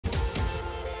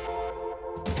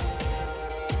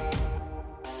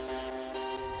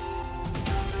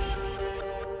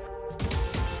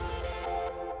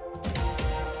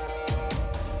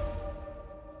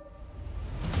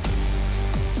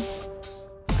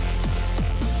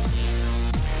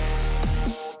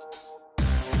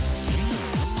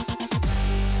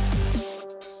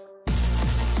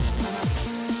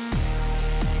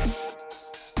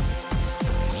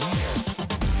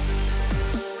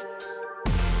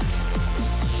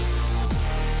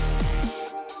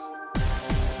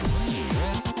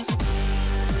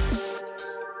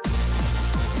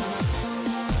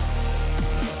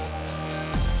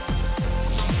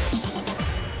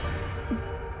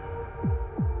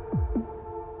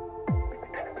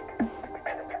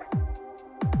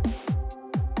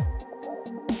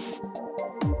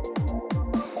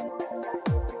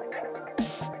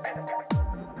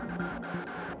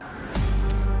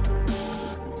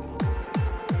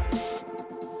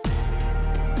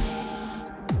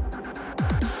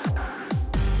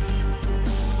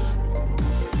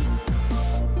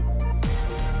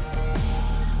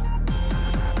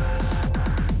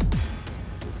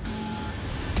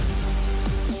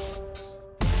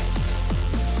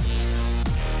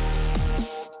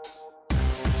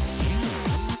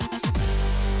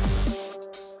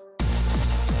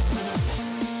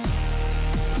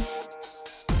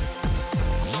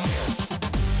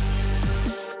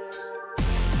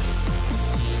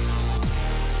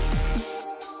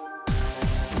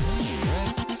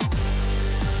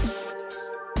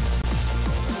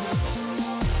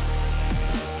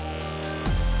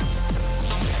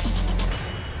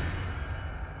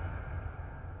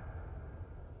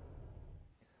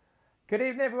Good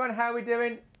evening, everyone. How are we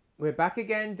doing? We're back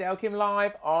again, Delkim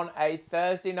Live on a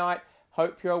Thursday night.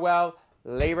 Hope you're well.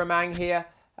 Lee Ramang here,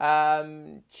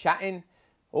 chatting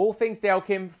all things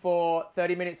Delkim for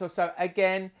 30 minutes or so.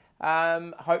 Again,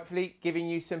 hopefully giving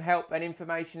you some help and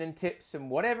information and tips and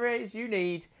whatever it is you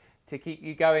need to keep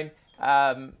you going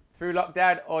through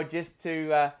lockdown, or just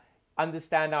to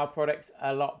understand our products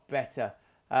a lot better.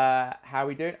 How are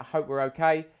we doing? I hope we're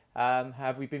okay.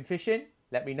 Have we been fishing?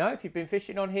 Let me know if you've been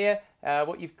fishing on here,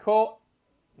 what you've caught,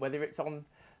 whether it's on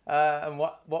and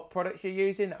what products you're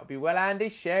using. That would be well handy.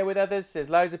 Share with others. There's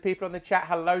loads of people on the chat.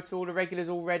 Hello to all the regulars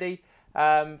already,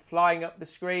 flying up the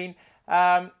screen.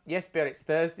 Yes, Bill, it's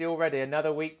Thursday already.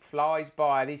 Another week flies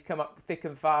by. These come up thick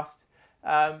and fast.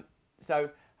 So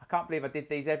I can't believe I did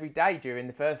these every day during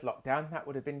the first lockdown. That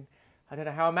would have been, I don't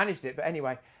know how I managed it, but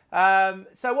anyway.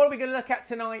 So what are we going to look at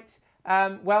tonight?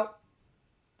 Well,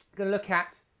 we're going to look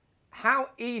at how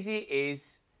easy it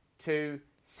is to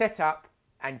set up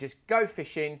and just go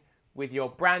fishing with your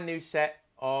brand new set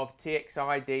of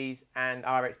Txi-Ds and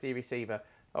Rx-D receiver.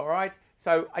 All right,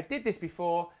 so I did this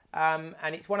before, and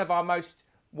it's one of our most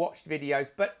watched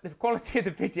videos, but the quality of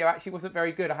the video actually wasn't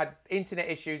very good. I had internet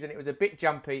issues and it was a bit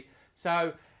jumpy.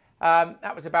 So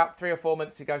that was about 3 or 4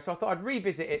 months ago. So I thought I'd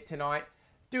revisit it tonight,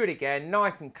 do it again,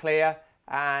 nice and clear,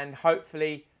 and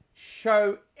hopefully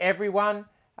show everyone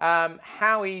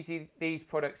how easy these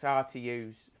products are to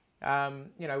use.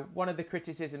 You know, one of the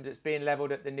criticisms that's being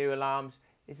levelled at the new alarms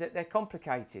is that they're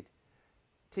complicated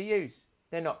to use.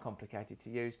 They're not complicated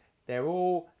to use. They're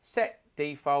all set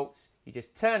defaults. You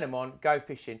just turn them on, go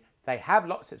fishing. They have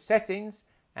lots of settings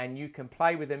and you can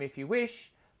play with them if you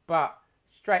wish, but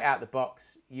straight out the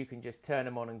box, you can just turn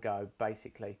them on and go,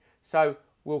 basically. So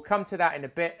we'll come to that in a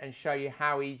bit and show you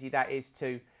how easy that is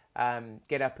to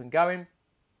get up and going.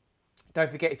 Don't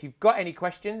forget, if you've got any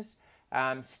questions,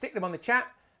 stick them on the chat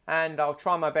and I'll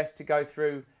try my best to go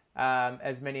through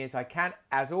as many as I can,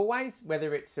 as always,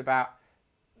 whether it's about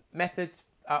methods,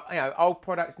 you know, old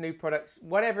products, new products,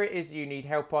 whatever it is you need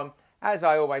help on. As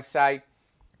I always say,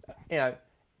 you know,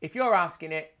 if you're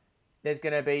asking it, there's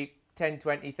going to be 10,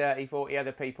 20, 30, 40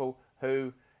 other people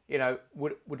who, you know,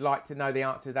 would like to know the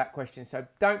answer to that question. So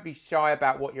don't be shy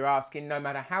about what you're asking, no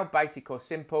matter how basic or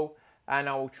simple, and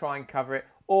I will try and cover it.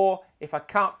 Or if I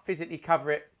can't physically cover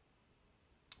it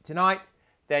tonight,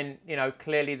 then, you know,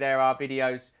 clearly there are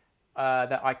videos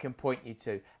that I can point you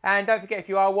to. And don't forget, if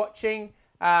you are watching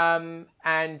and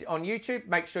on YouTube,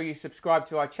 make sure you subscribe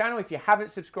to our channel. If you haven't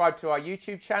subscribed to our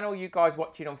YouTube channel, you guys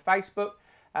watching on Facebook,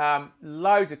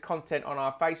 loads of content on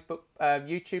our Facebook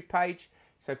YouTube page.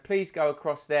 So please go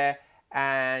across there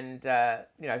and,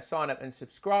 you know, sign up and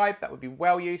subscribe. That would be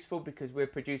well useful because we're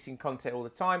producing content all the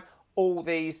time. All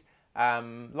these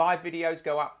live videos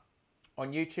go up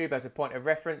on YouTube as a point of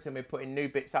reference, and we're putting new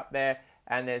bits up there,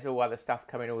 and there's all other stuff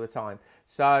coming all the time.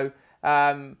 So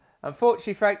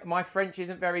unfortunately, Frank, my French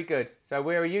isn't very good. So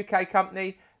we're a UK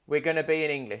company. We're going to be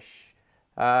in English.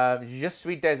 Je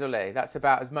suis désolé. That's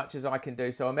about as much as I can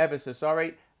do. So I'm ever so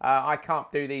sorry. I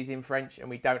can't do these in French, and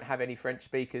we don't have any French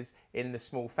speakers in the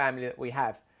small family that we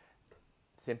have.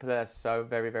 Simple as. So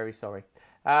very, very sorry.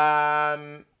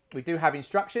 We do have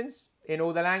instructions in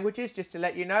all the languages, just to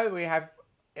let you know. We have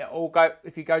it all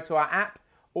if you go to our app,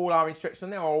 all our instructions on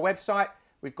there, or our website,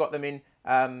 we've got them in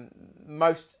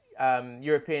most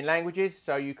European languages,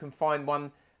 so you can find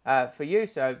one for you.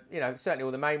 So, you know, certainly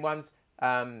all the main ones,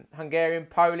 Hungarian,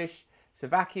 Polish,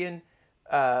 Slovakian,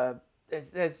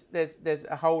 there's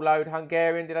a whole load.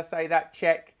 Hungarian, did I say that?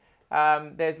 Czech,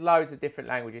 there's loads of different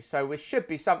languages. So there should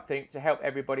be something to help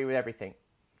everybody with everything.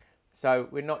 So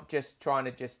we're not just trying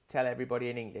to just tell everybody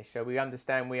in English. So we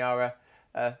understand we are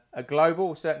a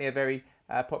global, certainly a very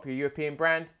popular European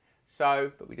brand.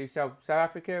 So, but we do sell South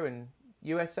Africa and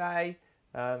USA,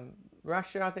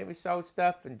 Russia, I think we sold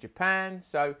stuff, and Japan.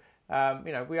 So,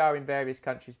 you know, we are in various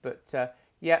countries. But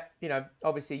yeah, you know,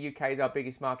 obviously UK is our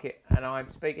biggest market, and I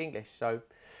speak English. So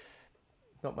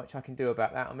not much I can do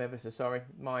about that. I'm ever so sorry.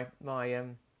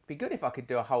 Be good if I could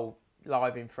do a whole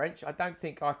live in French. I don't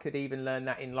think I could even learn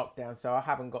that in lockdown, so I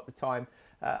haven't got the time.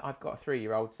 I've got a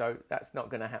 3-year-old, so that's not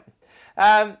going to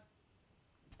happen.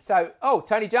 So, oh,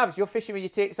 Tony Jarvis, you're fishing with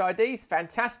your Txi-Ds.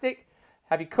 Fantastic.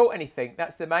 Have you caught anything?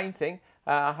 That's the main thing.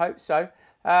 I hope so.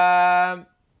 Right,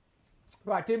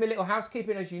 do my little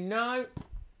housekeeping, as you know,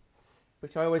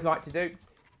 which I always like to do.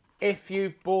 If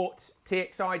you've bought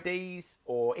Txi-Ds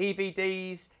or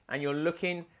EVDs and you're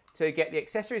looking to get the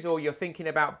accessories, or you're thinking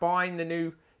about buying the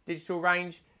new digital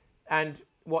range and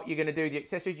what you're going to do with the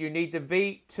accessories, you need the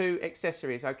V2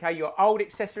 accessories, okay? Your old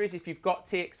accessories, if you've got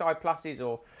TXI pluses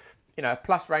or, you know, a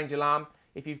plus range alarm,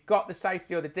 if you've got the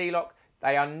safety or the d-lok,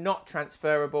 They are not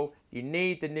transferable. You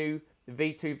need the new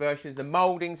V2 versions. The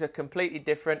mouldings are completely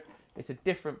different. It's a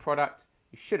different product.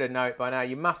 You should have known it by now.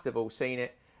 You must have all seen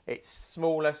it. It's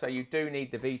smaller, so you do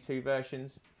need the V2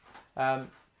 versions.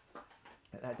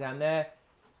 Put that down there.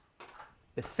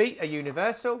 The feet are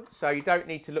universal, so you don't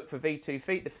need to look for V2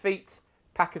 feet. The feet,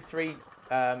 pack of 3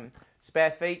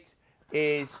 spare feet,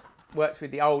 works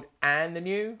with the old and the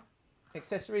new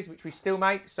accessories, which we still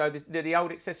make. So the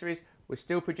old accessories we're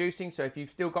still producing. So if you've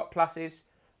still got pluses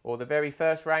or the very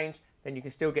first range, then you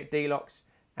can still get D-locks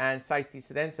and safeties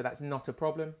to them. So that's not a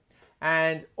problem.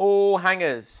 And all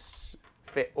hangers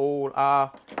fit all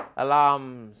our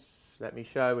alarms. Let me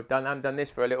show. I haven't done this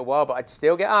for a little while, but I'd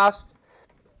still get asked.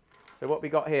 So what we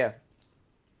got here,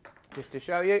 just to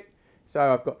show you.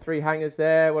 So I've got 3 hangers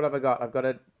there. What have I got? I've got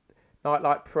a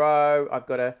Nightlight Pro. I've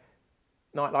got a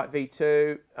Nightlight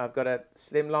V2. I've got a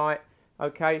Slim Light.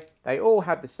 Okay, they all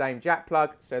have the same jack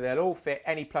plug, so they'll all fit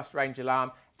any plus range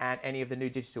alarm and any of the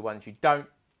new digital ones. You don't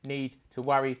need to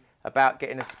worry about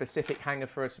getting a specific hanger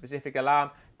for a specific alarm.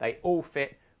 They all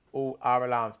fit all our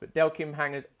alarms, but Delkim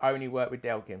hangers only work with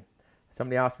Delkim.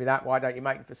 Somebody asked me that. Why don't you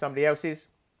make them for somebody else's?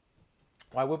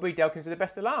 Why would we? Delkim's are the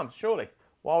best alarms, surely.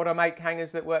 Why would I make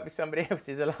hangers that work with somebody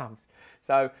else's alarms?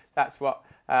 So that's what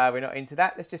we're not into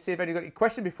that. Let's just see if anybody's got any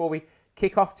questions before we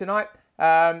kick off tonight.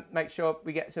 Make sure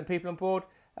we get some people on board.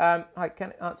 Hi,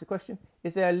 can I answer a question?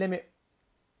 Is there a limit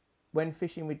when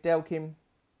fishing with Delkim?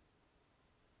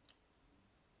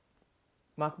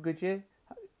 Michael Goodyear?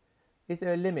 Is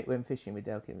there a limit when fishing with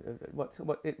Delkim?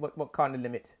 What kind of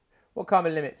limit? What kind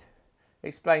of limit?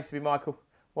 Explain to me, Michael.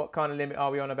 What kind of limit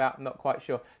are we on about? I'm not quite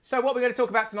sure. So what we're going to talk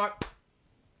about tonight,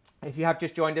 if you have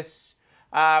just joined us,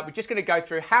 we're just going to go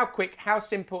through how quick, how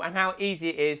simple and how easy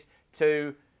it is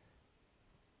to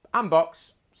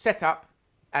unbox, set up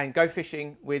and go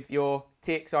fishing with your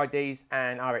TXIDs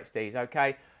and RXDs,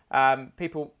 okay?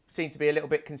 People seem to be a little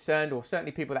bit concerned, or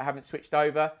certainly people that haven't switched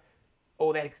over,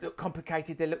 or they look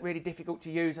complicated, they look really difficult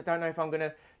to use. I don't know if I'm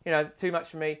going to, too much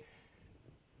for me.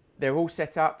 They're all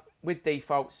set up with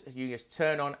defaults. You just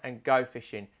turn on and go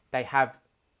fishing. They have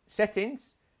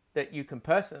settings that you can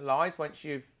personalize once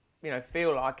you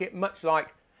feel like it, much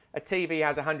like a TV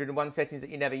has 101 settings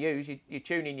that you never use. You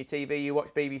tune in your TV, you watch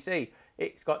BBC.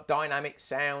 It's got dynamic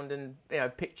sound and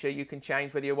picture you can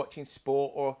change whether you're watching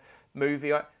sport or movie.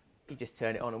 You just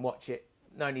turn it on and watch it.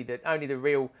 Only the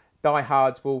real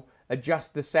diehards will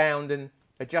adjust the sound and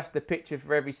adjust the picture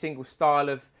for every single style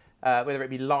of whether it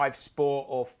be live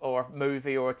sport or a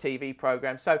movie or a TV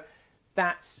program. So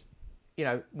that's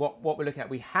what we're looking at.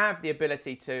 We have the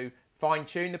ability to fine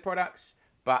tune the products,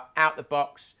 but out the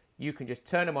box you can just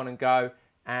turn them on and go,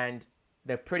 and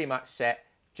they're pretty much set,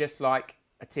 just like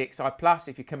a TXI Plus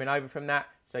if you're coming over from that.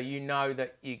 So you know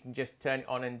that you can just turn it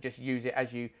on and just use it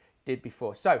as you did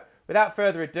before. So without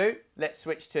further ado, let's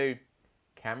switch to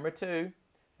camera 2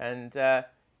 and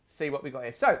see what we got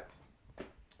here. So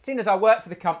seeing as I work for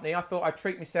the company, I thought I'd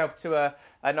treat myself to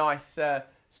a nice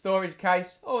storage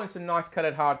case, and some nice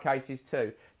coloured hard cases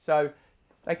too. So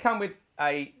they come with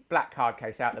a black hard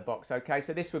case out of the box, okay?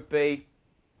 So this would be,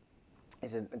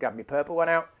 I'm grabbing my purple one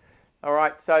out. All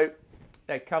right, so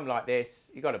they come like this.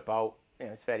 You've got a bolt,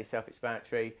 it's fairly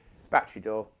self-explanatory. Battery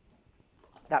door,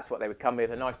 that's what they would come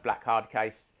with, a nice black hard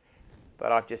case.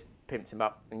 But I've just pimped them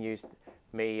up and used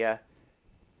me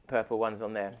purple ones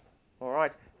on there. All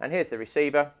right, and here's the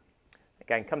receiver.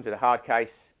 Again, comes with a hard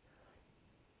case,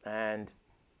 and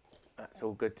that's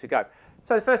all good to go.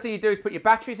 So the first thing you do is put your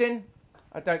batteries in.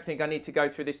 I don't think I need to go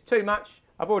through this too much.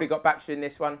 I've already got batteries in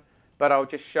this one, but I'll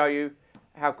just show you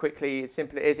how quickly,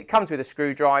 simple it is. It comes with a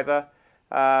screwdriver,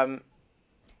 so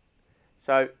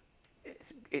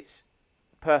it's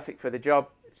perfect for the job.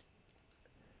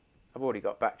 I've already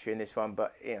got battery in this one,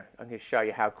 but I'm going to show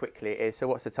you how quickly it is. So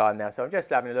what's the time now? So I'm just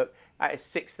having a look. It's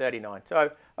 6:39.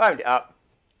 So I opened it up.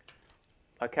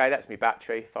 Okay, that's my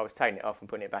battery. If I was taking it off and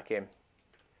putting it back in.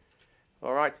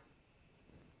 All right.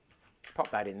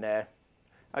 Pop that in there.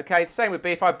 Okay, the same would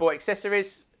be if I bought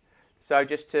accessories. So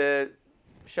just to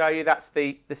show you, that's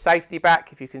the safety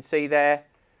back, if you can see there.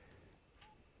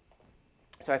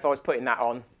 So if I was putting that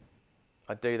on,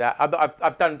 I'd do that.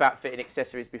 I've done about fitting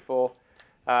accessories before.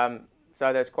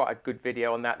 So there's quite a good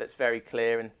video on that that's very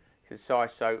clear and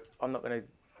concise, so I'm not going to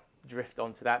drift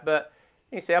onto that. But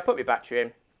you can see I put my battery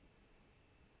in,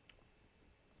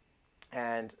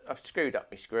 and I've screwed up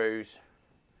my screws.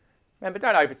 Remember,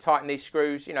 don't over tighten these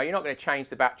screws. You're not going to change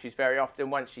the batteries very often,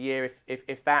 once a year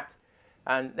if that.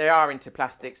 And they are into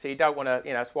plastic, so you don't want to,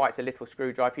 that's why it's a little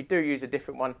screwdriver. If you do use a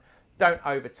different one, don't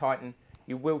over tighten.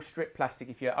 You will strip plastic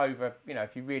if you're over,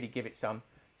 if you really give it some.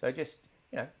 So just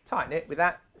tighten it with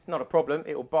that. It's not a problem.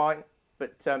 It will bind,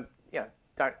 but don't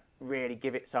really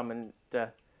give it some, and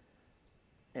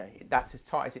that's as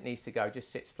tight as it needs to go.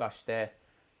 Just sits flush there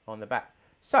on the back.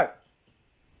 So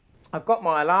I've got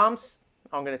my alarms.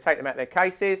 I'm going to take them out of their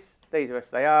cases. These are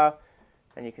as they are,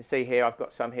 and you can see here I've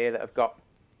got some here that have got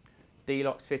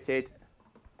d-loks fitted,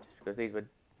 just because these were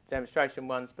demonstration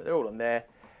ones, but they're all on there.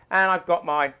 And I've got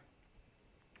my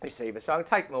receiver, so I'm going to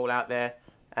take them all out there,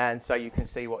 and so you can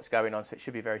see what's going on. So it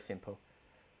should be very simple.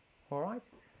 All right.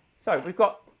 So we've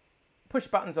got push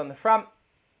buttons on the front,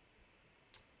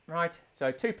 right?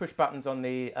 So 2 push buttons on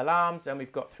the alarms, and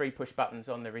we've got 3 push buttons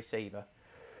on the receiver.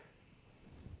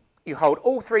 You hold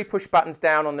all 3 push buttons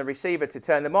down on the receiver to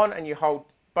turn them on, and you hold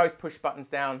both push buttons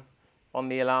down on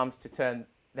the alarms to turn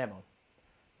them on.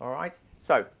 All right.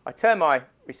 So I turn my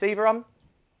receiver on.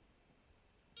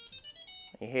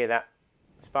 You hear that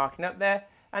sparking up there.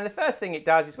 And the first thing it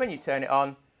does is when you turn it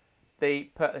on,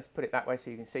 let's put it that way so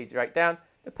you can see straight down,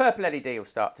 the purple LED will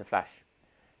start to flash.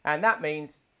 And that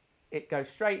means it goes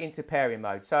straight into pairing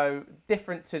mode. So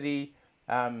different to the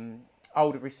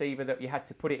older receiver that you had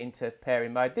to put it into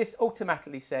pairing mode, this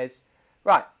automatically says,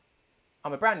 right,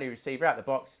 I'm a brand new receiver out the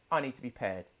box, I need to be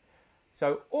paired.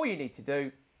 So all you need to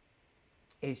do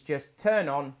is just turn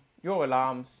on your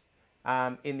alarms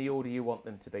in the order you want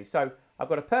them to be. So I've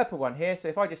got a purple one here, so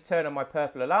if I just turn on my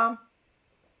purple alarm,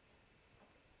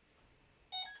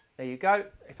 there you go.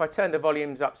 If I turn the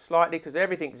volumes up slightly, because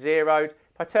everything's zeroed,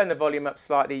 if I turn the volume up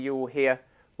slightly, you will hear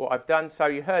what I've done. So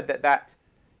you heard that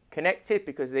connected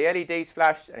because the LEDs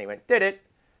flashed and it went did it,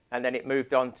 and then it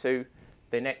moved on to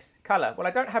the next colour. Well,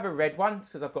 I don't have a red one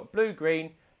because I've got blue,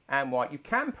 green and white. You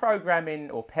can program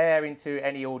in or pair into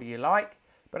any order you like,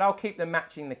 but I'll keep them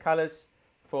matching the colours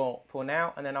for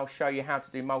now, and then I'll show you how to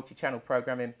do multi-channel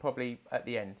programming probably at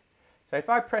the end. So if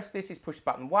I press this is push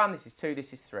button 1, this is 2,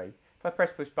 this is 3. If I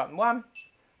press push button 1,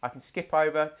 I can skip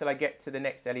over till I get to the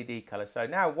next LED colour. So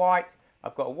now white,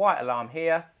 I've got a white alarm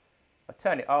here. I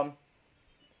turn it on.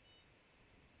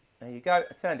 There you go,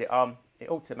 I turned it on. It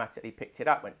automatically picked it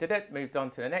up, went did it, moved on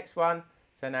to the next one.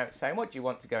 So now it's saying, what do you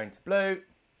want to go into blue?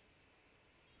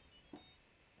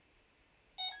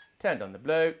 Turned on the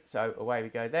blue, so away we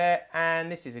go there.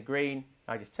 And this is a green.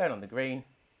 I just turn on the green.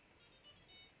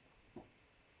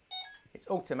 It's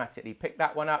automatically picked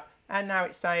that one up. And now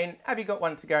it's saying, have you got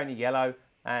one to go in the yellow?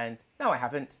 And no, I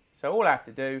haven't. So all I have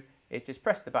to do is just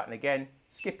press the button again,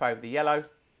 skip over the yellow.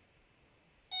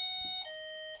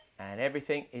 And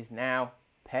everything is now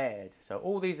paired. So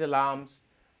all these alarms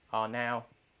are now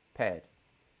paired.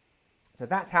 So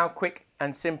that's how quick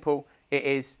and simple it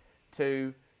is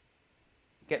to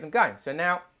get them going. So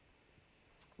now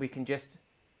we can just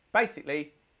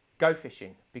basically go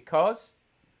fishing, because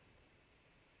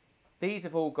these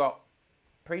have all got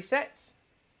presets.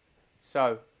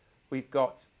 So we've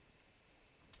got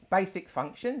basic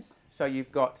functions. So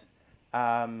you've got,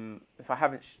 if I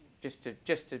haven't, just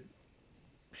to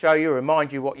show you,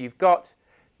 remind you what you've got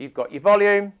your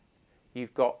volume,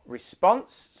 you've got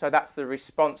response. So that's the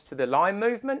response to the line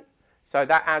movement. So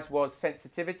that as was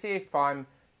sensitivity. If I'm,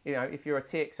 if you're a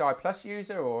TXI Plus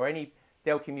user or any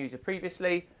Delkim user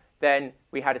previously, then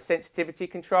we had a sensitivity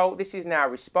control. This is now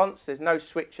response. There's no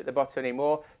switch at the bottom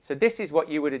anymore. So this is what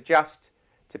you would adjust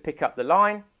to pick up the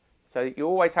line. So you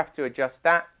always have to adjust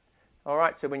that. All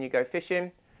right, so when you go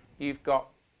fishing, you've got,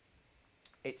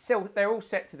 they're all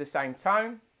set to the same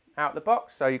tone out the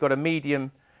box. So you've got a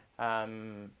medium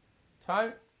tone.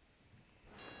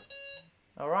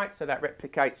 All right, so that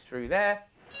replicates through there.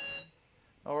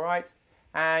 All right,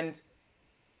 and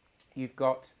you've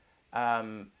got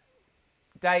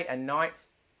day and night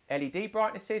LED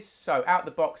brightnesses. So out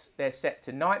the box, they're set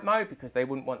to night mode because they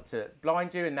wouldn't want to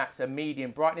blind you, and that's a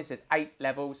medium brightness. There's 8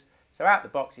 levels. So out the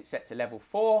box, it's set to level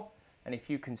 4. And if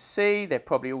you can see, they're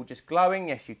probably all just glowing.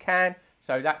 Yes, you can.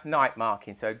 So that's night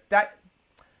marking. So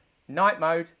night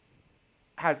mode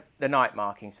has the night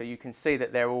marking. So you can see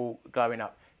that they're all glowing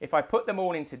up. If I put them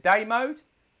all into day mode,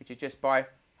 which is just by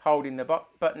holding the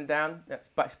button down,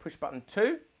 that's push button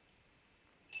 2.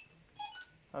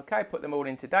 Okay, put them all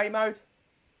into day mode.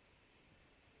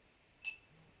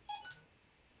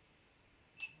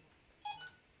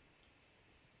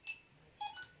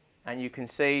 And you can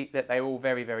see that they're all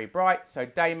very, very bright. So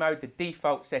day mode, the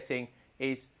default setting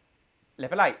is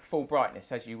level 8, full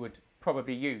brightness, as you would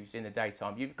probably use in the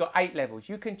daytime. You've got 8 levels.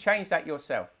 You can change that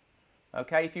yourself,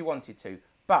 okay, if you wanted to.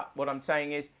 But what I'm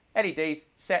saying is LEDs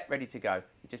set, ready to go.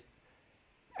 You just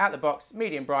out the box,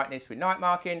 medium brightness with night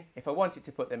marking. If I wanted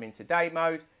to put them into day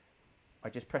mode, I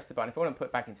just press the button. If I want to put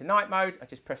it back into night mode, I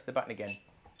just press the button again.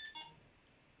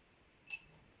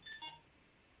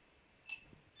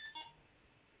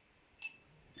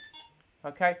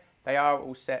 Okay, they are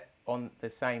all set on the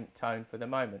same tone for the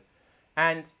moment.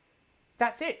 And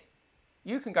that's it.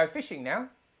 You can go fishing now.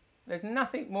 There's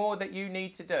nothing more that you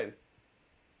need to do.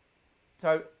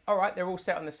 So, all right, they're all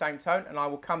set on the same tone, and I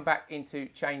will come back into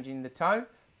changing the tone.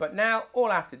 But now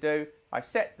all I have to do, I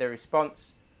set the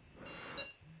response.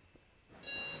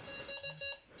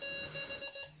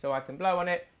 So I can blow on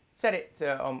it, set it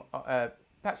on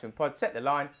Patchwork Pod, set the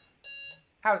line.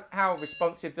 How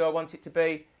responsive do I want it to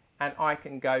be? And I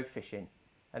can go fishing.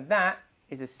 And that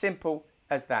is as simple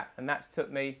as that. And that's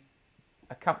took me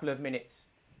a couple of minutes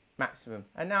maximum.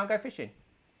 And now I'll go fishing.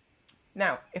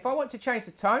 Now, if I want to change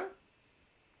the tone,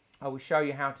 I will show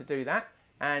you how to do that.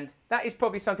 And that is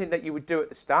probably something that you would do at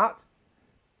the start.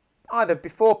 Either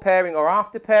before pairing or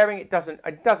after pairing, it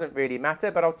doesn't really matter,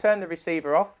 but I'll turn the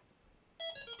receiver off.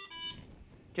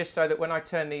 Just so that when I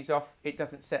turn these off, it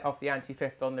doesn't set off the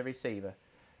anti-theft on the receiver.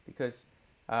 Because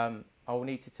I will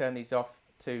need to turn these off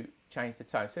to change the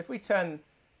tone. So if we turn,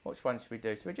 which one should we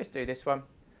do? So we just do this one.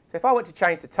 So if I want to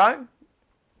change the tone,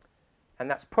 and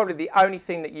that's probably the only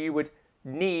thing that you would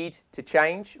need to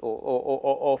change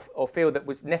or feel that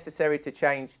was necessary to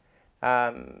change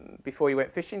before you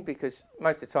went fishing, because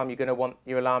most of the time you're going to want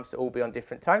your alarms to all be on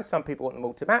different tones. Some people want them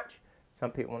all to match,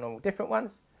 some people want all different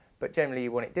ones, but generally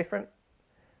you want it different.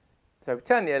 So we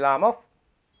turn the alarm off.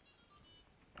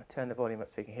 I turn the volume up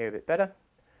so you can hear a bit better.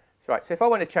 So, right, so if I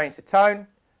want to change the tone,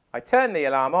 I turn the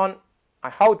alarm on,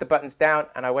 I hold the buttons down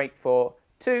and I wait for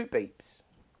 2 beeps.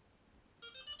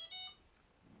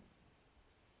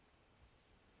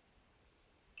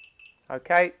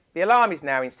 Okay, the alarm is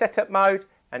now in setup mode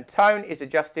and tone is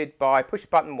adjusted by push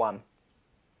button 1.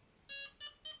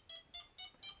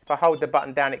 If I hold the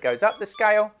button down, it goes up the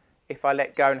scale. If I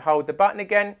let go and hold the button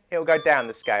again, it will go down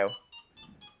the scale.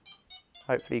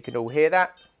 Hopefully you can all hear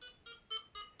that.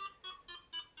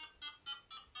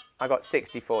 I got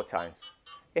 64 tones.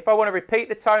 If I want to repeat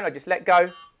the tone, I just let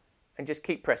go and just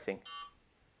keep pressing.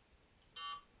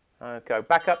 I'll go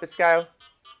back up the scale.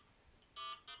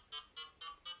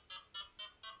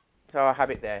 So I have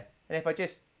it there. And if I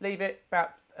just leave it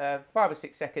about 5 or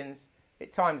 6 seconds,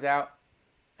 it times out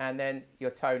and then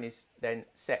your tone is then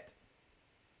set.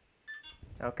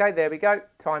 Okay, there we go,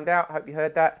 timed out, I hope you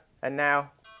heard that. And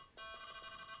now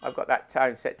I've got that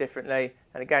tone set differently.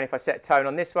 And again, if I set tone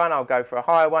on this one, I'll go for a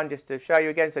higher one just to show you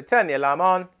again. So turn the alarm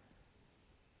on,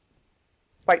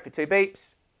 wait for 2 beeps.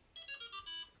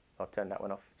 I'll turn that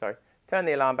one off, sorry. Turn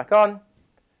the alarm back on,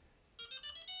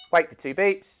 wait for 2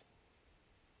 beeps.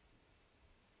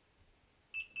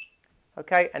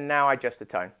 Okay, and now I adjust the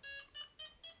tone.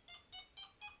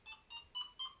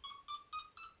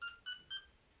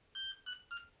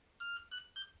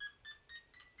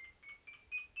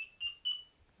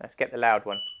 Let's get the loud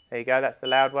one. There you go, that's the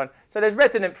loud one. So there's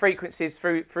resonant frequencies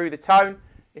through the tone,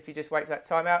 if you just wait for that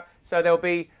timeout. So there'll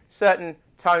be certain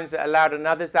tones that are louder than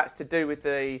others. That's to do with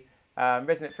the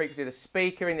resonant frequency of the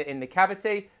speaker in the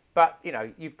cavity. But, you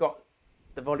know, you've got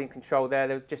the volume control there.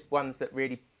 There's just ones that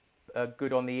really are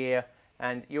good on the ear.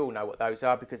 And you all know what those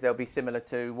are because they'll be similar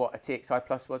to what a TXI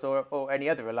Plus was or any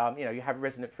other alarm. You know, you have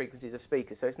resonant frequencies of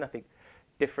speakers, so it's nothing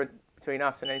different between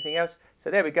us and anything else.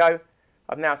 So there we go.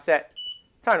 I've now set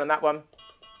tone on that one,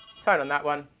 tone on that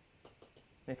one.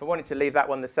 And if I wanted to leave that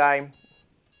one the same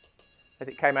as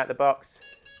it came out the box,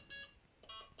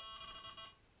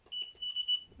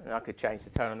 and I could change the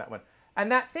tone on that one.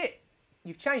 And that's it.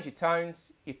 You've changed your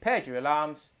tones, you've paired your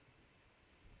alarms.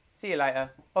 See you later,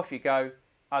 off you go.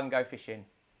 I can go fishing.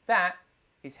 That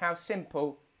is how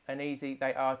simple and easy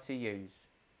they are to use.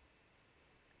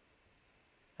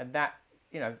 And that,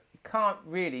 you know, you can't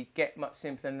really get much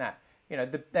simpler than that. You know,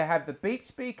 they have the beat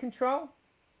speed control.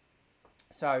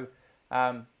 So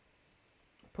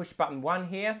push button 1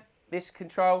 here. This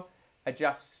control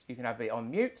adjusts, you can have it on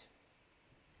mute.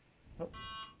 So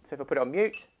if I put it on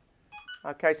mute,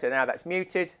 okay, so now that's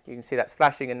muted. You can see that's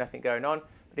flashing and nothing going on.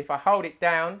 But if I hold it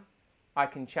down, I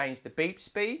can change the beep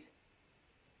speed.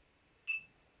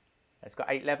 It's got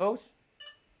 8 levels.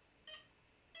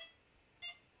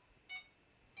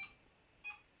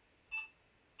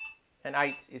 And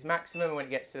 8 is maximum, and when it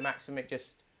gets to the maximum it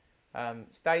just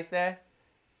stays there.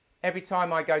 Every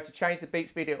time I go to change the beep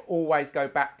speed, it'll always go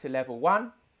back to level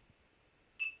 1.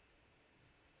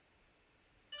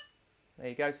 There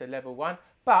you go, so level 1.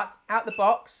 But out the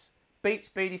box, beep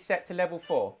speed is set to level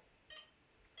 4.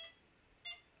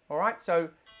 All right, so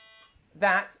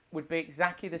that would be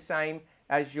exactly the same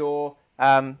as your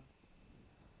any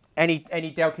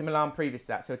Delkim alarm previous to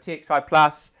that. So a TXI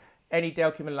Plus, any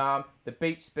Delkim alarm, the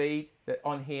beep speed that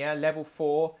on here, level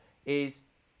 4, is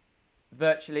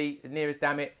virtually the nearest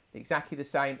damn it, exactly the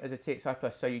same as a TXI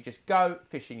Plus. So you just go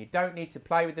fishing. You don't need to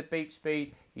play with the beep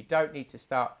speed. You don't need to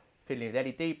start fiddling with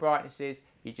LED brightnesses.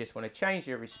 You just want to change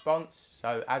your response.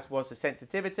 So as was the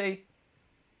sensitivity,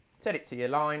 set it to your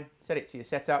line, set it to your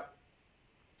setup,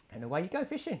 and away you go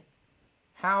fishing.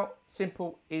 How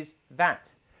simple is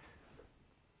that?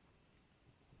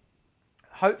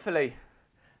 Hopefully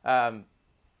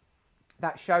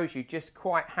that shows you just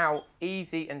quite how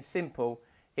easy and simple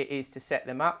it is to set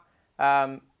them up.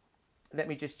 Let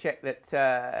me just check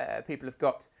that people have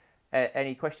got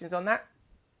any questions on that.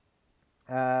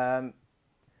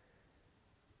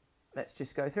 Let's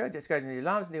just go through it. Just go to the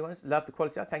alarms, new ones. Love the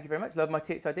quality. Thank you very much. Love my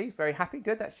Txi-Ds. Very happy.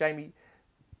 Good. That's Jamie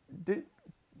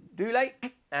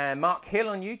D-lok and Mark Hill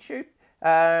on YouTube.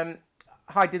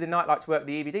 Hi, do the night lights work with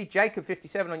the EVD?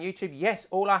 Jacob57 on YouTube. Yes,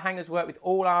 all our hangers work with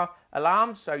all our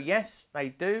alarms. So yes, they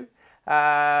do.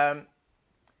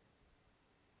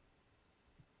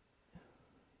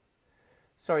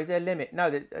 Sorry, is there a limit?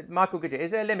 No, Michael Goodyear,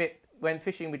 is there a limit when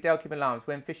fishing with Delkim alarms?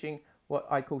 When fishing what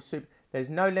I call super, there's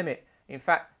no limit. In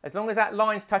fact, as long as that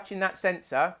line's touching that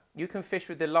sensor, you can fish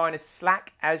with the line as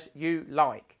slack as you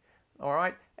like. All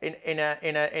right. In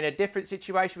a different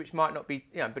situation, which might not be,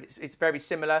 but it's very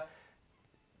similar.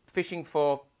 Fishing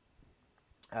for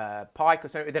pike or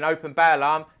something with an open bay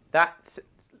alarm, that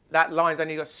line's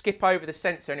only got to skip over the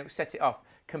sensor and it will set it off.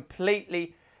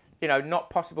 Completely, not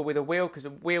possible with a wheel because a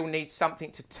wheel needs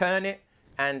something to turn it,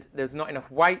 and there's not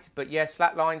enough weight. But yeah,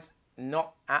 slack lines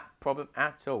not a problem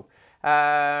at all.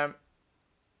 Hi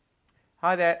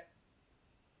there.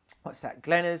 What's that?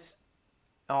 Glenners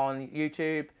on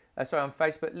YouTube. Sorry, on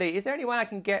Facebook. Lee, is there any way I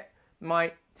can get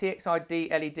my Txi-D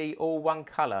LED all one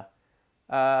colour?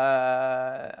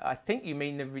 I think you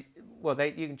mean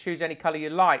you can choose any colour you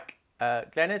like.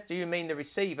 Glenners, do you mean the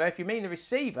receiver? If you mean the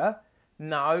receiver,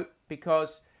 no,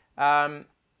 because we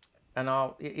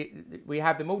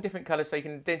have them all different colours so you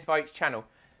can identify each channel.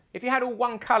 If you had all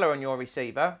one colour on your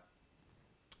receiver,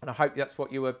 and I hope that's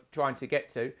what you were trying to get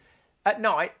to, at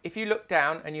night, if you look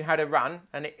down and you had a run,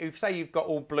 and say you've got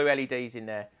all blue LEDs in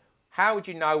there, how would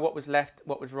you know what was left,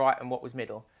 what was right, and what was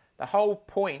middle? The whole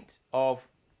point of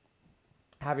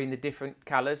having the different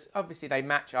colours, obviously they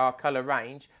match our colour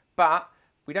range, but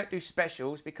we don't do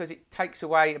specials because it takes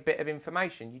away a bit of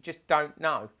information. You just don't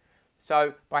know.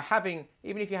 So by having,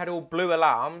 even if you had all blue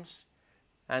alarms,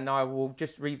 and I will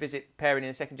just revisit pairing in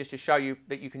a second just to show you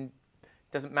that you can,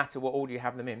 doesn't matter what order you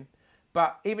have them in,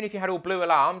 but even if you had all blue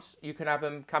alarms, you can have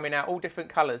them coming out all different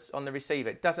colours on the receiver.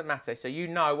 It doesn't matter. So you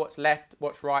know what's left,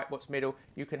 what's right, what's middle.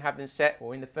 You can have them set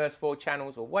or in the first 4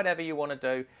 channels or whatever you want to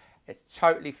do. It's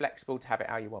totally flexible to have it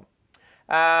how you want.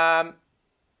 And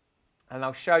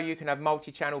I'll show you can have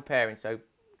multi-channel pairing. So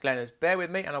Glenners, bear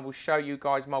with me and I will show you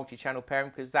guys multi-channel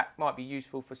pairing because that might be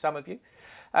useful for some of you.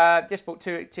 Just bought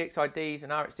 2 Txi-Ds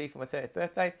and Rx-D for my 30th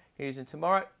birthday. Using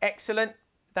tomorrow. Excellent.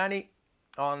 Danny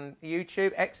on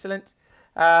YouTube. Excellent.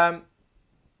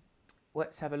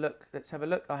 Let's have a look.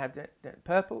 I have the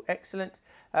purple. Excellent.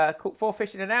 Caught 4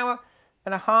 fish in an hour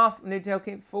and a half. New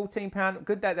Delkim, £14.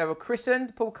 Good that they were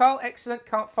christened. Paul Cole. Excellent.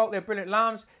 Can't fault their brilliant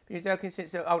alarms. New Delkim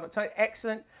since they're old.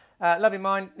 Excellent. Loving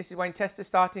mine. This is Wayne Tester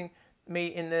starting me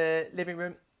in the living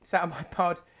room. Sat on my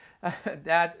pod.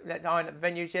 Dad, let's iron at the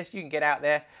venues. Yes, you can get out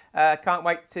there. Can't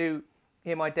wait to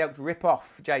hear my Delks rip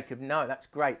off, Jacob. No, that's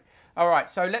great. All right,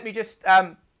 so let me just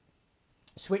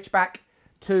switch back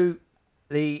to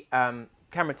the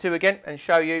camera 2 again and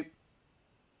show you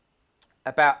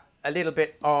about a little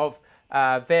bit of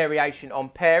variation on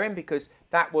pairing because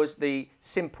that was the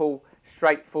simple,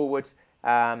 straightforward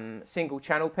single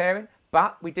channel pairing.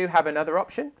 But we do have another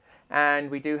option and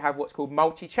we do have what's called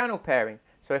multi-channel pairing.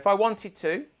 So if I wanted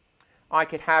to, I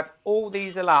could have all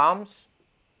these alarms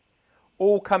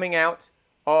all coming out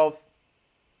of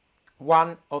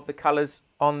one of the colours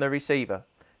on the receiver.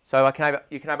 So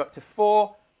you can have up to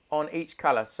 4 on each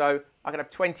colour. So I can have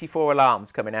 24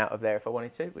 alarms coming out of there if I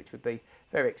wanted to, which would be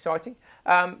very exciting.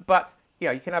 But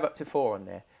you can have up to 4 on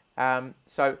there.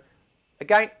 So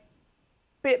again,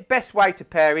 best way to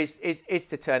pair is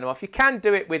to turn them off. You can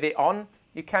do it with it on.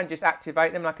 You can just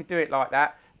activate them. I could do it like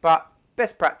that. But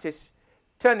best practice,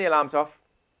 turn the alarms off.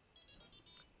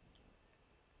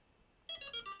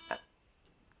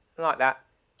 Like that.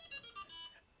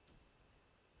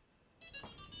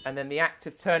 And then the act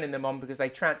of turning them on, because they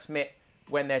transmit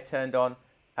when they're turned on,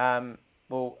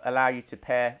 will allow you to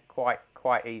pair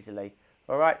quite easily.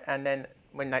 All right, and then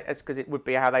that's because it would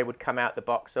be how they would come out the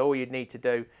box. So all you'd need to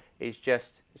do is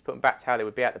just put them back to how they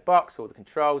would be out the box. All the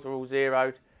controls are all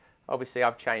zeroed. Obviously,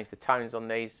 I've changed the tones on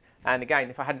these. And again,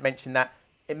 if I hadn't mentioned that,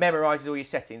 it memorises all your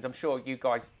settings. I'm sure you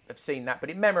guys have seen that, but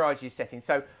it memorises your settings.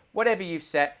 So whatever you've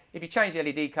set, if you change the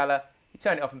LED colour, you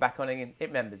turn it off and back on and it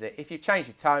remembers it. If you've changed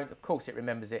your tone, of course it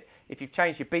remembers it. If you've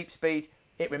changed your beep speed,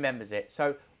 it remembers it.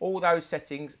 So all those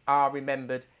settings are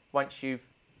remembered once you've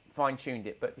fine-tuned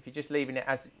it. But if you're just leaving it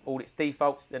as all its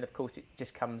defaults, then of course it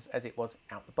just comes as it was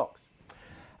out the box.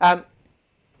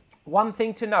 One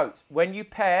thing to note, when you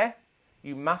pair,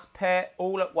 you must pair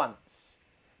all at once.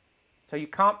 So you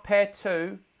can't pair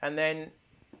two and then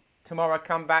tomorrow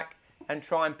come back and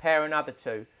try and pair another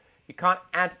two. You can't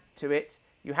add to it.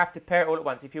 You have to pair it all at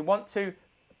once. If you want to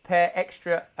pair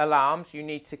extra alarms, you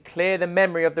need to clear the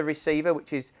memory of the receiver,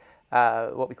 which is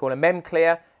what we call a mem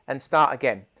clear, and start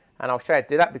again. And I'll show you how to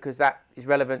do that because that is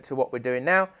relevant to what we're doing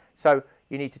now. So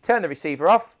you need to turn the receiver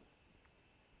off,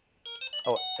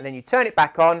 and then you turn it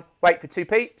back on, wait for 2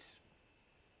 beeps.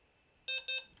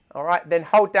 All right, then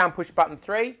hold down push button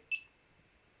 3.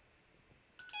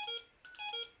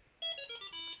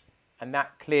 And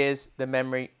that clears the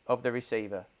memory of the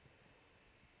receiver.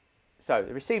 So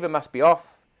the receiver must be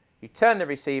off. You turn the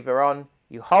receiver on,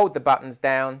 you hold the buttons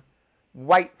down,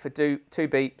 wait for 2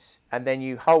 beeps, and then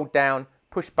you hold down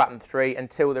push button 3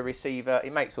 until the receiver,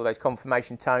 it makes all those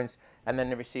confirmation tones, and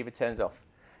then the receiver turns off.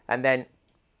 And then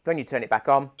when you turn it back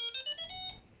on,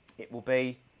 it will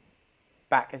be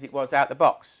back as it was out the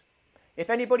box. If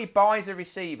anybody buys a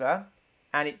receiver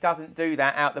and it doesn't do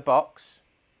that out the box,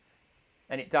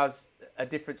 and it does a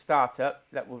different startup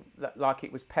like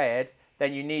it was paired,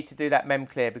 then you need to do that mem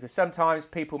clear, because sometimes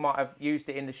people might have used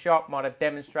it in the shop, might have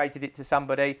demonstrated it to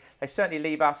somebody. They certainly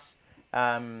leave us,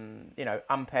 you know,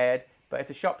 unpaired. But if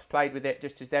the shop's played with it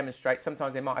just to demonstrate,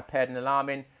 sometimes they might have paired an alarm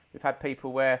in. We've had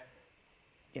people where,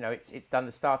 you know, it's done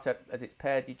the startup as it's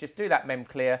paired. You just do that mem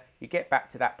clear, you get back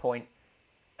to that point,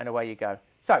 and away you go.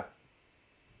 So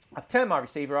I've turned my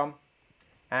receiver on,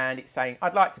 and it's saying,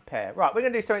 I'd like to pair. Right, we're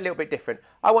going to do something a little bit different.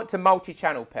 I want to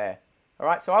multi-channel pair. All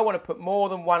right, so I want to put more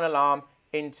than one alarm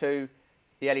into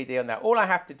the LED on there. All I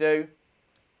have to do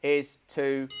is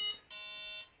to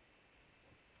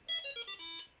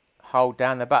hold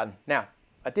down the button. Now,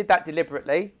 I did that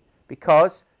deliberately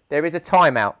because there is a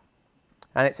timeout,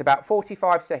 and it's about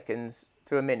 45 seconds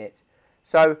to a minute.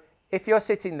 So if you're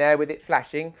sitting there with it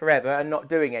flashing forever and not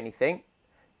doing anything,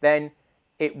 then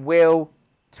it will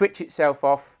switch itself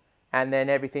off and then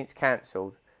everything's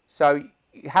cancelled. So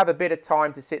you have a bit of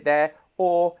time to sit there,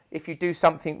 or if you do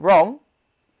something wrong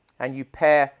and you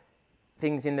pair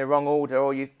things in the wrong order,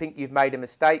 or you think you've made a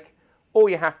mistake, all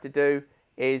you have to do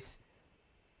is,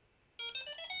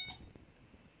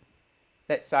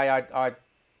 let's say I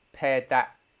paired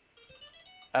that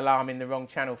alarm in the wrong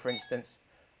channel, for instance.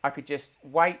 I could just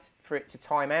wait for it to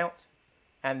time out,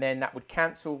 and then that would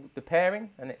cancel the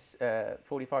pairing, and it's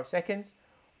 45 seconds.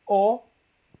 Or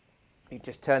you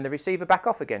just turn the receiver back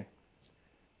off again,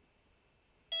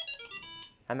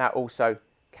 and that also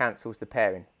cancels the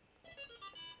pairing.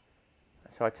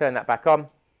 So I turn that back on,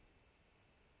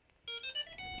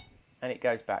 and it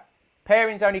goes back.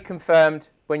 Pairing's only confirmed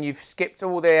when you've skipped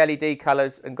all the LED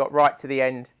colours and got right to the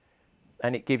end,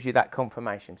 and it gives you that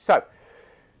confirmation. So,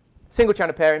 single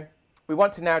channel pairing. We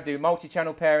want to now do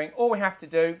multi-channel pairing. All we have to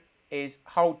do is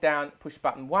hold down push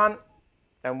button 1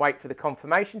 and wait for the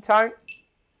confirmation tone.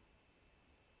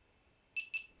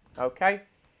 Okay,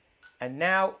 and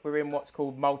now we're in what's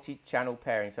called multi-channel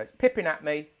pairing. So it's pipping at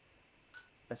me.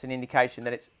 That's an indication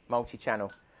that it's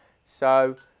multi-channel.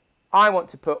 So I want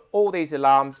to put all these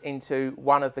alarms into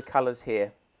one of the colours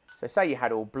here. So say you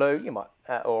had all blue, you might,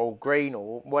 or all green,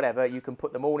 or whatever. You can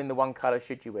put them all in the one colour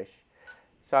should you wish.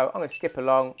 So I'm going to skip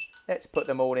along. Let's put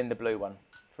them all in the blue one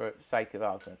for the sake of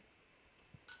argument.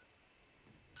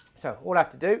 So all I have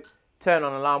to do, turn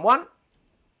on alarm 1.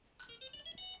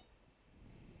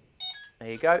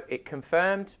 There you go. It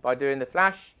confirmed by doing the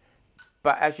flash.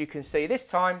 But as you can see this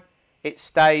time, it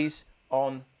stays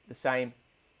on the same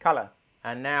colour.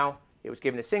 And now it was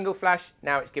given a single flash.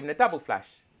 Now it's given a double flash.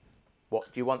 What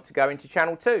do you want to go into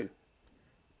channel 2?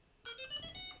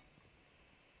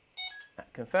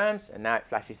 That confirms. And now it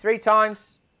flashes 3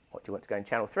 times. What do you want to go in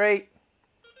channel 3?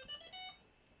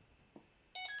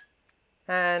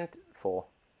 And 4.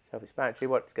 Self-explanatory.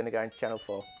 What's going to go into channel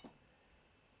 4?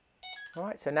 All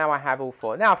right, so now I have all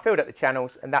 4. Now I've filled up the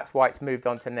channels, and that's why it's moved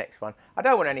on to the next one. I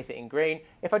don't want anything in green.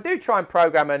 If I do try and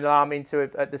program an alarm into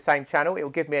the same channel, it will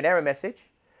give me an error message.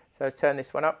 So let's turn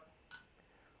this one up.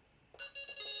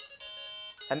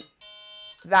 And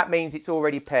that means it's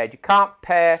already paired. You can't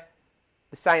pair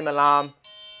the same alarm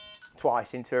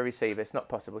twice into a receiver. It's not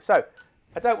possible. So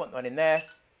I don't want one in there.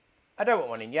 I don't want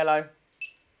one in yellow.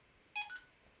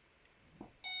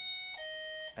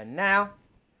 And now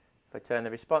If I turn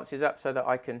the responses up so that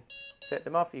I can set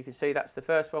them off, you can see that's the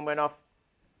first one went off.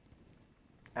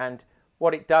 And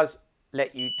what it does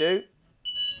let you do,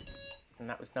 and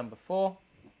that was number 4,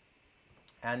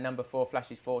 and number 4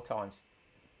 flashes 4 times.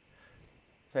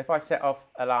 So if I set off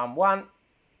alarm 1,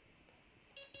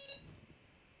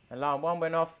 alarm 1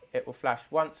 went off, it will flash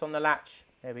once on the latch.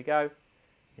 There we go.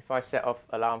 If I set off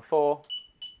alarm 4,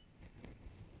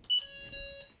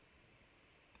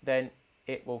 then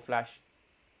it will flash.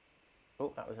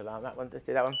 Oh, that was alarm, that one. Let's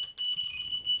do that one.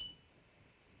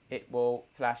 It will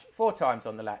flash 4 times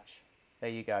on the latch. There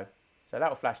you go. So that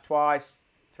will flash twice,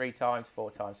 3 times,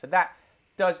 4 times. So that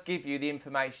does give you the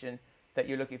information that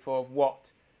you're looking for of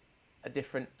what a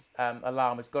different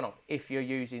alarm has gone off if you're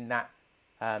using that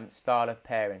style of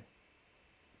pairing.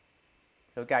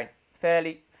 So again,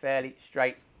 fairly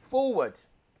straightforward,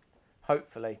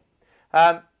 hopefully.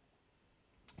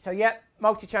 So yeah,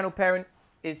 multi-channel pairing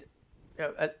is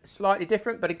slightly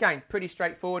different, but again, pretty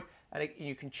straightforward. And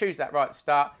you can choose that right at the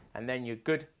start, and then you're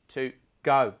good to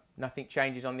go. Nothing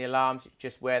changes on the alarms, it's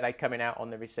just where they're coming out on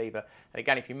the receiver. And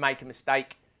again, if you make a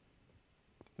mistake,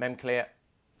 mem clear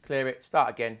it, start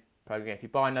again, program again. If you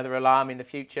buy another alarm in the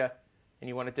future and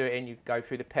you want to do it in, you go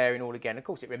through the pairing all again. Of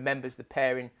course, it remembers the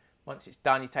pairing. Once it's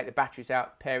done, you take the batteries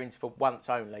out, pairings for once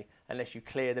only, unless you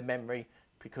clear the memory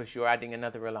because you're adding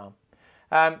another alarm.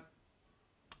 I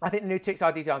think the new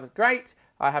Txi designs are great.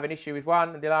 I have an issue with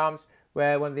one of the alarms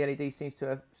where one of the LEDs seems to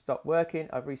have stopped working.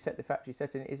 I've reset the factory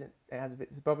setting. It has a bit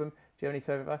of a problem. Do you have any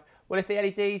further advice? Well, if the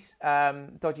LED's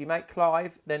dodgy, mate,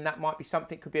 Clive, then that might be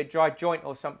something. Could be a dry joint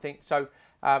or something. So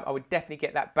I would definitely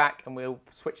get that back, and we'll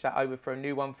switch that over for a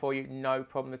new one for you. No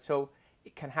problem at all.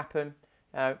 It can happen.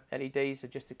 LEDs are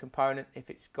just a component. If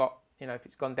it's got, if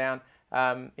it's gone down,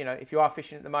 if you are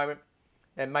fishing at the moment,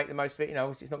 then make the most of it.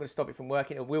 It's not going to stop it from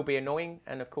working. It will be annoying,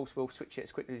 and of course we'll switch it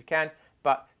as quickly as you can.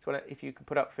 But if you can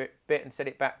put up for it a bit and set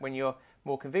it back when you're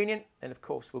more convenient, then of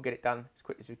course we'll get it done as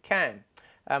quickly as we can.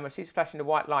 I see it's flashing the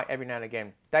white light every now and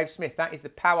again. Dave Smith, that is the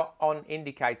power on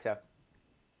indicator.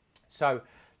 So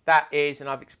that is, and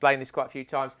I've explained this quite a few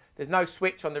times, there's no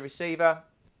switch on the receiver.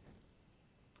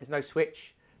 There's no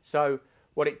switch. So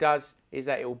what it does is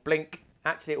that it will blink.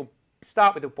 Actually, it will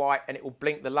start with the white and it will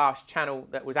blink the last channel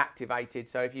that was activated.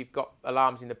 So if you've got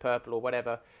alarms in the purple or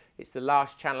whatever, it's the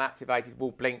last channel activated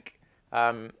will blink.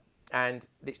 And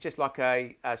it's just like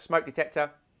a smoke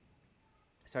detector.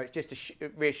 So it's just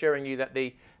reassuring you that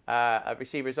the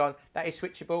receiver is on. That is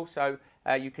switchable, so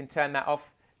you can turn that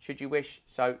off should you wish.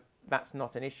 So that's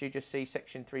not an issue. Just see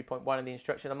section 3.1 of the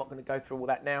instruction. I'm not going to go through all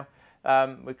that now.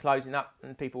 We're closing up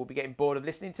and people will be getting bored of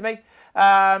listening to me.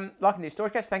 Liking the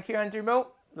storage cache. Thank you, Andrew Moore.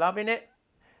 Loving it.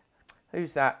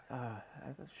 Who's that?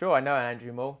 I'm sure I know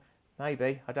Andrew Moore.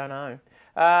 Maybe. I don't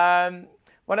know.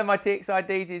 One of my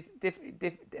Txi-Ds is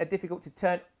difficult to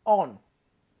turn on.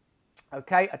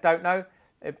 Okay, I don't know.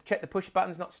 Check the push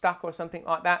button's not stuck or something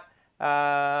like that.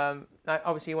 Now,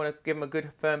 obviously, you want to give them a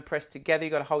good firm press together.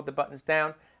 You've got to hold the buttons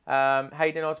down.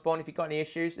 Hayden Osborne, if you've got any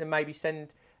issues, then maybe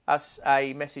send us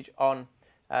a message on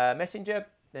Messenger.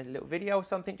 There's a little video or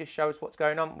something. Just show us what's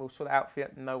going on. We'll sort it out for you.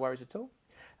 No worries at all.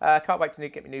 Can't wait to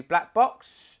get my new black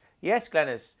box. Yes,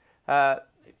 Glenners.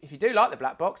 If you do like the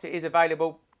black box, it is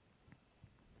available.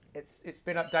 It's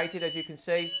been updated, as you can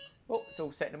see. Oh, it's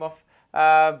all setting them off.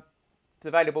 It's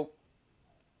available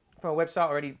from our website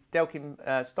already. Delkim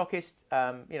stockist.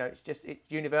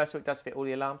 It's universal. It does fit all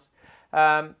the alarms.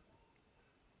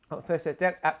 First set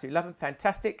Delks, absolutely love them.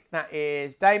 Fantastic. That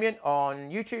is Damien on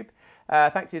YouTube.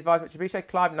 Thanks for the advice, much appreciated.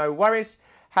 Clive, no worries.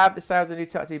 Have the sales of the new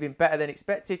Txi been better than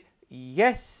expected?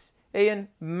 Yes, Ian,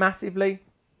 massively.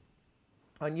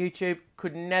 On YouTube,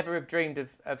 could never have dreamed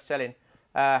of selling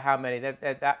how many.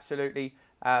 They're absolutely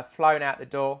flown out the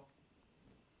door.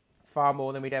 Far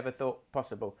more than we'd ever thought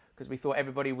possible, because we thought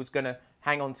everybody was going to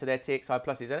hang on to their Txi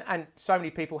Pluses, and so many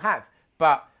people have.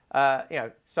 But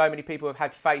so many people have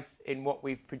had faith in what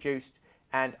we've produced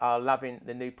and are loving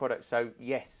the new product. So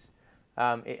yes,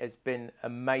 it has been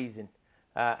amazing,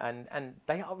 and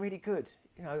they are really good.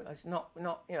 It's not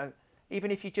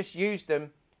even if you just used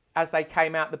them as they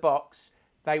came out the box,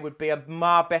 they would be a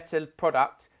far better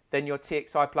product than your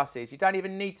Txi Pluses. You don't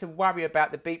even need to worry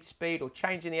about the beep speed or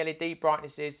changing the LED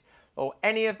brightnesses or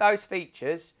any of those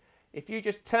features. If you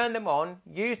just turn them on,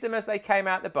 use them as they came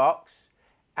out the box,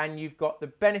 and you've got the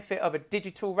benefit of a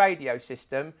digital radio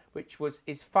system, which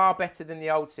is far better than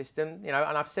the old system. And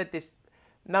I've said this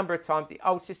a number of times, the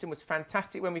old system was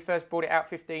fantastic when we first brought it out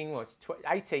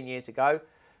 18 years ago,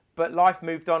 but life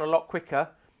moved on a lot quicker,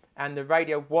 and the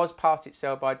radio was past its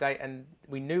sell-by date, and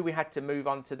we knew we had to move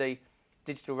on to the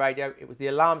digital radio. It was the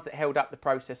alarms that held up the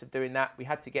process of doing that. We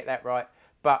had to get that right,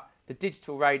 but the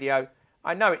digital radio.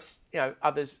 I know it's, you know,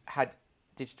 others had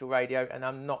digital radio, and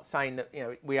I'm not saying that, you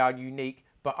know, we are unique,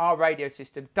 but our radio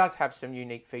system does have some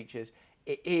unique features.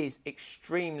 It is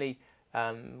extremely,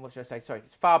 what should I say? Sorry,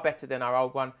 it's far better than our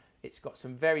old one. It's got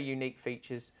some very unique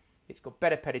features. It's got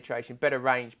better penetration, better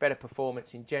range, better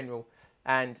performance in general,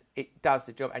 and it does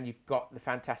the job. And you've got the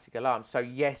fantastic alarm. So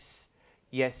yes,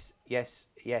 yes, yes,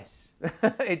 yes.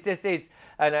 It just is,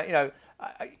 and you know,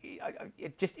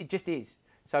 it just is.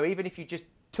 So even if you just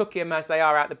took them as they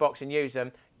are out the box and use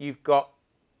them, you've got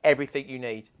everything you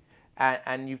need,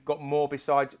 and you've got more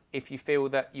besides if you feel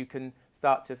that you can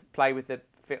start to play with the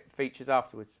features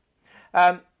afterwards.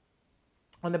 On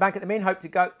the bank at the min, hope to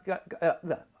go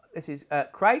this is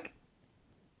Craig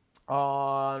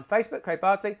on Facebook, Craig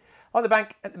Bardsley. On the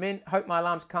bank at the min, hope my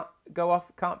alarms can't go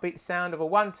off. Can't beat the sound of a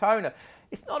one-toner.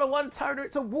 It's not a one-toner,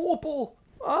 it's a warble.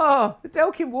 Oh, the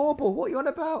Delkim warble. What are you on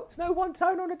about? It's no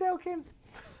one-toner on a Delkim.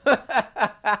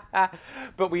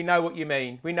 But we know what you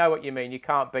mean. We know what you mean. You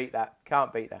can't beat that.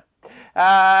 Can't beat that.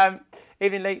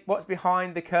 Evening Lee, what's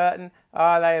behind the curtain?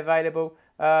 Are they available?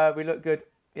 We look good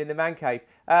in the man cave.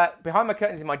 Behind my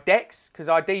curtains is my decks, because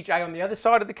I DJ on the other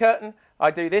side of the curtain. I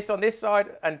do this on this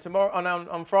side, and tomorrow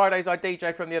on Fridays I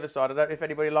DJ from the other side. I don't know if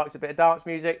anybody likes a bit of dance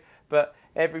music, but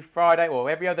every Friday or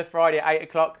every other Friday at 8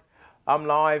 o'clock, I'm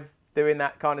live doing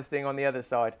that kind of thing on the other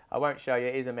side. I won't show you.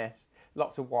 It is a mess.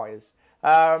 Lots of wires.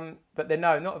 But they're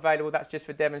no, not available. That's just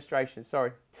for demonstration.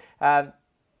 Sorry. That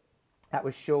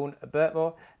was Sean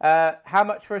Burtmore. How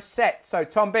much for a set? So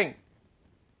Tom Bing,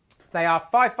 they are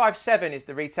 $557 is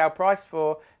the retail price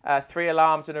for 3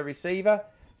 alarms and a receiver.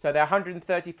 So they're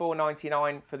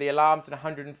 $134.99 for the alarms and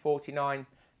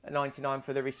 $149.99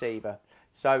 for the receiver.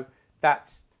 So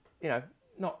that's, you know,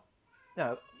 not,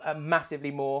 no, massively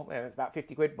more, about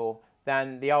 50 quid more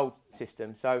than the old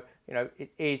system. So, you know,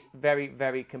 it is very,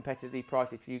 very competitively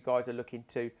priced if you guys are looking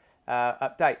to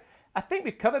update. I think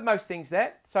we've covered most things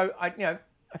there. So, I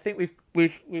think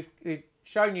we've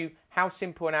shown you how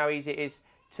simple and how easy it is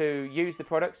to use the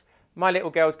products. My little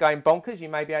girl's going bonkers. You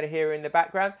may be able to hear her in the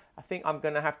background. I think I'm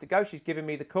going to have to go. She's giving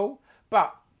me the call.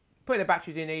 But putting the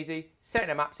batteries in easy, setting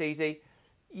them up's easy,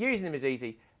 using them is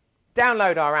easy.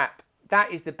 Download our app. That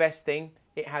is the best thing.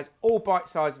 It has all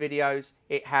bite-sized videos.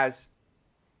 It has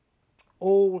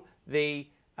all the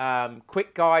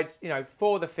quick guides, you know,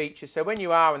 for the features. So when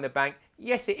you are in the bank,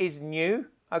 yes, it is new.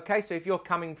 Okay, so if you're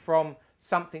coming from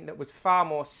something that was far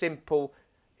more simple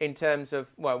in terms of,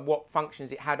 well, what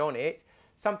functions it had on it,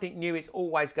 something new is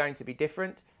always going to be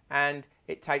different, and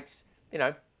it takes, you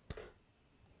know,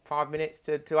 5 minutes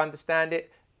to understand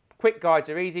it. Quick guides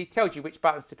are easy, tells you which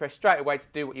buttons to press straight away to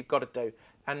do what you've got to do.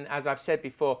 And as I've said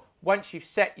before, once you've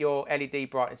set your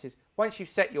LED brightnesses, once you've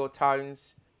set your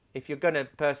tones, if you're going to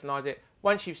personalize it,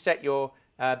 once you've set your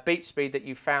beat speed that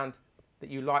you found that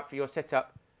you like for your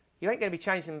setup, you ain't going to be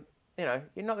changing them, you know,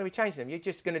 you're not going to be changing them. You're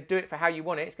just going to do it for how you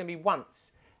want it. It's going to be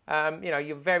once. You know,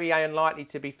 you're very unlikely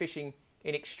to be fishing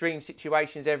in extreme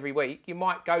situations every week. You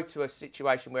might go to a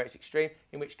situation where it's extreme,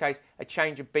 in which case a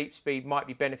change of beat speed might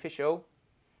be beneficial.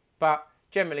 But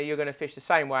generally, you're going to fish the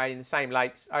same way in the same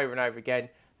lakes over and over again.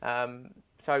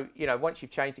 So, you know, once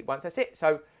you've changed it once, that's it.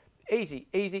 So, easy,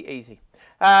 easy, easy.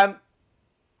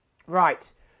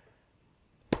 Right.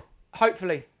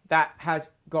 Hopefully, that has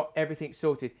got everything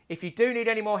sorted. If you do need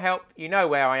any more help, you know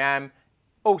where I am.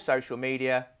 All social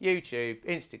media, YouTube,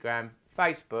 Instagram,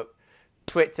 Facebook,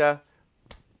 Twitter,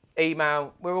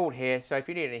 email. We're all here. So, if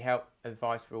you need any help,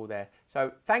 advice, we're all there.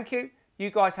 So, thank you.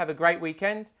 You guys have a great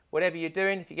weekend. Whatever you're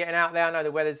doing, if you're getting out there, I know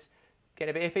the weather's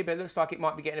getting a bit iffy, but it looks like it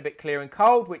might be getting a bit clear and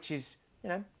cold, which is, you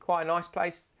know, quite a nice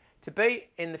place to be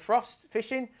in the frost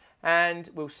fishing. And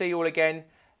we'll see you all again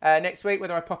next week,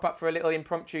 whether I pop up for a little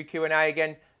impromptu Q&A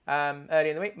again early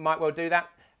in the week. Might well do that.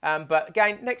 But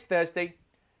again, next Thursday,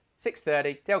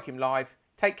 6:30, Delkim Live.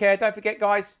 Take care. Don't forget,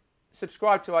 guys,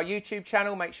 subscribe to our YouTube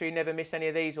channel. Make sure you never miss any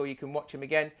of these, or you can watch them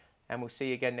again. And we'll see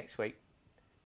you again next week.